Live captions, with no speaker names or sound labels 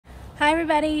Hi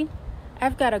everybody!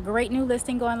 I've got a great new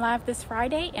listing going live this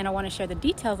Friday, and I want to share the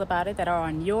details about it that are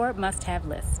on your must-have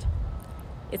list.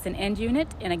 It's an end unit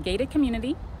in a gated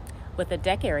community with a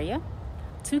deck area,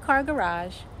 2-car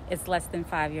garage. It's less than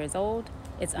 5 years old.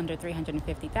 It's under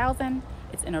 $350,000.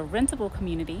 It's in a rentable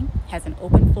community, has an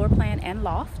open floor plan and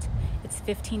loft. It's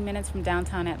 15 minutes from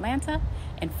downtown Atlanta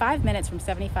and 5 minutes from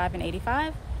 75 and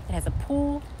 85. It has a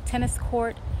pool, tennis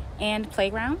court, and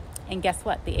playground. And guess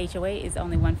what? The HOA is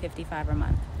only $155 a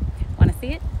month. Want to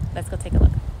see it? Let's go take a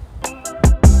look.